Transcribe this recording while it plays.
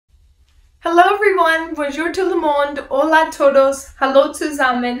Hello everyone, bonjour tout le monde, hola todos, hello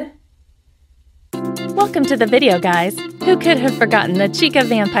zusammen. Welcome to the video, guys. Who could have forgotten the Chica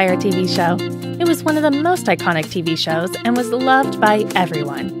Vampiro TV show? It was one of the most iconic TV shows and was loved by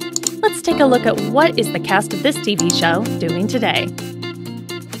everyone. Let's take a look at what is the cast of this TV show doing today.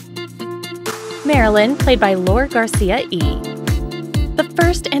 Marilyn, played by Laura Garcia E. The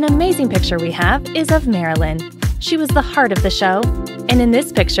first and amazing picture we have is of Marilyn. She was the heart of the show, and in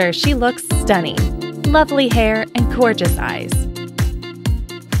this picture she looks stunning. Lovely hair and gorgeous eyes.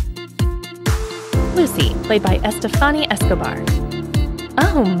 Lucy, played by Estefania Escobar.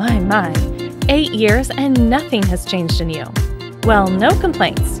 Oh my, 8 years and nothing has changed in you. Well, no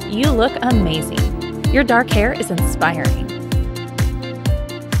complaints, you look amazing. Your dark hair is inspiring.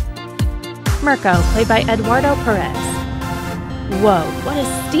 Mirko, played by Eduardo Perez. Whoa, what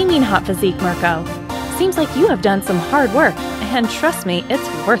a steaming hot physique, Mirko. Seems like you have done some hard work, and trust me, it's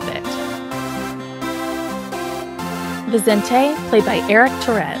worth it. Vicente, played by Eric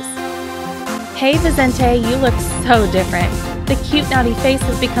Torres. Hey Vicente, you look so different. The cute naughty face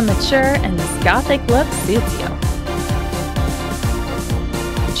has become mature and this gothic look suits you.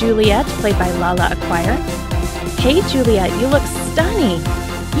 Juliet, played by Lala Acquire. Hey Juliet, you look stunning.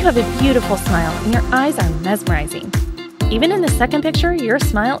 You have a beautiful smile and your eyes are mesmerizing. Even in the second picture, your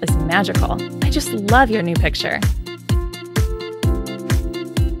smile is magical. I just love your new picture.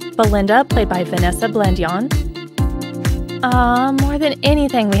 Belinda, played by Vanessa Blandion. More than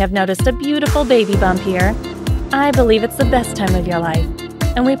anything, we have noticed a beautiful baby bump here. I believe it's the best time of your life,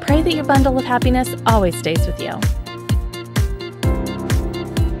 and we pray that your bundle of happiness always stays with you.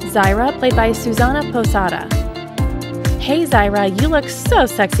 Zaira, played by Susana Posada. Hey Zaira, you look so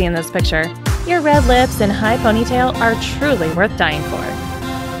sexy in this picture. Your red lips and high ponytail are truly worth dying for.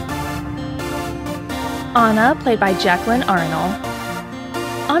 Anna, played by Jacqueline Arnold.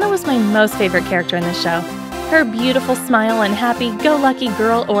 Anna was my most favorite character in this show. Her beautiful smile and happy-go-lucky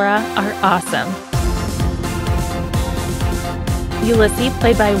girl aura are awesome. Ulysses,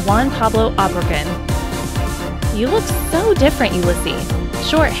 played by Juan Pablo Obregon. You look so different, Ulysses.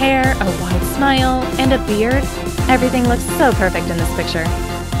 Short hair, a wide smile, and a beard. Everything looks so perfect in this picture.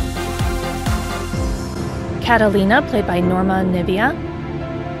 Catalina, played by Norma Nivea.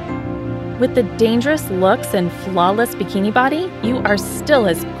 With the dangerous looks and flawless bikini body, you are still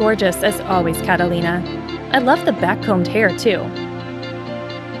as gorgeous as always, Catalina. I love the back-combed hair, too.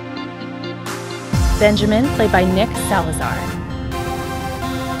 Benjamin, played by Nick Salazar.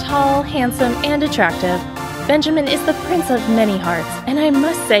 Tall, handsome, and attractive, Benjamin is the prince of many hearts, and I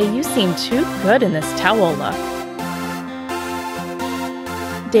must say you seem too good in this towel look.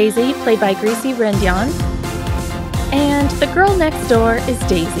 Daysi, played by Greeicy Rendón. And the girl next door is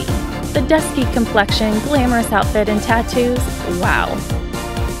Daysi. The dusky complexion, glamorous outfit, and tattoos, wow.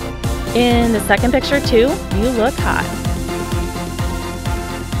 In the second picture too, you look hot.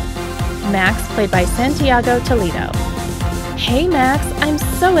 Max, played by Santiago Talledo. Hey Max, I'm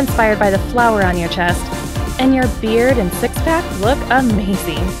so inspired by the flower on your chest, and your beard and six-pack look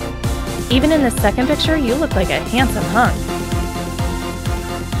amazing. Even in the second picture, you look like a handsome hunk.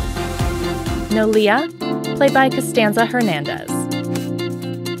 Nolia, played by Costanza Hernandez.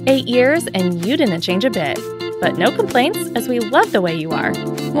 8 years and you didn't change a bit, but no complaints as we love the way you are.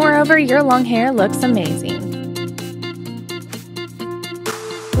 Moreover, your long hair looks amazing.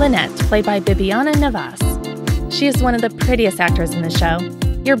 Lynette, played by Bibiana Navas. She is one of the prettiest actors in the show.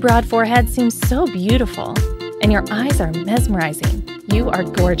 Your broad forehead seems so beautiful, and your eyes are mesmerizing. You are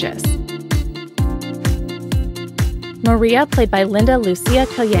gorgeous. Maria, played by Linda Lucia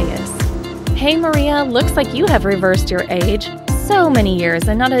Calles. Hey Maria, looks like you have reversed your age. So many years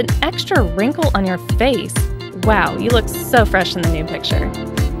and not an extra wrinkle on your face. Wow, you look so fresh in the new picture.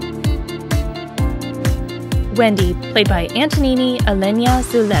 Wendy, played by Antonini Elena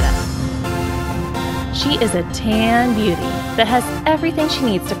Zuleta. She is a tan beauty that has everything she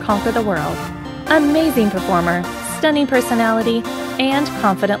needs to conquer the world. Amazing performer, stunning personality, and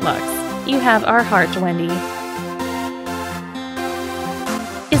confident looks. You have our heart, Wendy.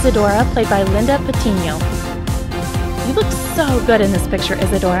 Isadora, played by Linda Patino. You look so good in this picture,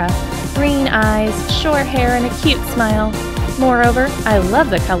 Isadora. Green eyes, short hair, and a cute smile. Moreover, I love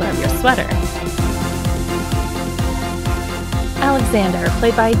the color of your sweater. Alexander,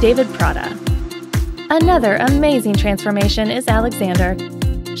 played by David Prada. Another amazing transformation is Alexander.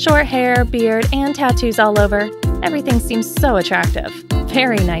 Short hair, beard, and tattoos all over. Everything seems so attractive.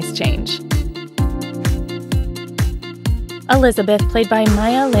 Very nice change. Elizabeth, played by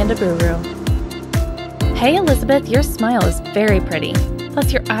Maya Landaburu. Hey Elizabeth, your smile is very pretty.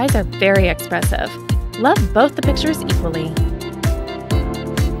 Plus your eyes are very expressive. Love both the pictures equally.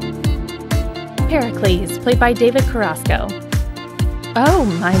 Pericles, played by David Carrasco. Oh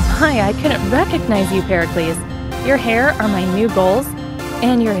my, I couldn't recognize you, Pericles. Your hair are my new goals,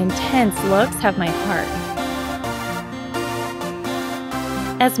 and your intense looks have my heart.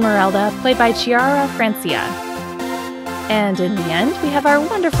 Esmeralda, played by Chiara Francia. And in the end, we have our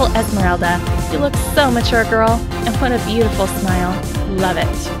wonderful Esmeralda. You look so mature, girl, and what a beautiful smile. Love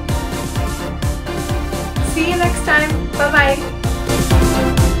it. See you next time. Bye-bye.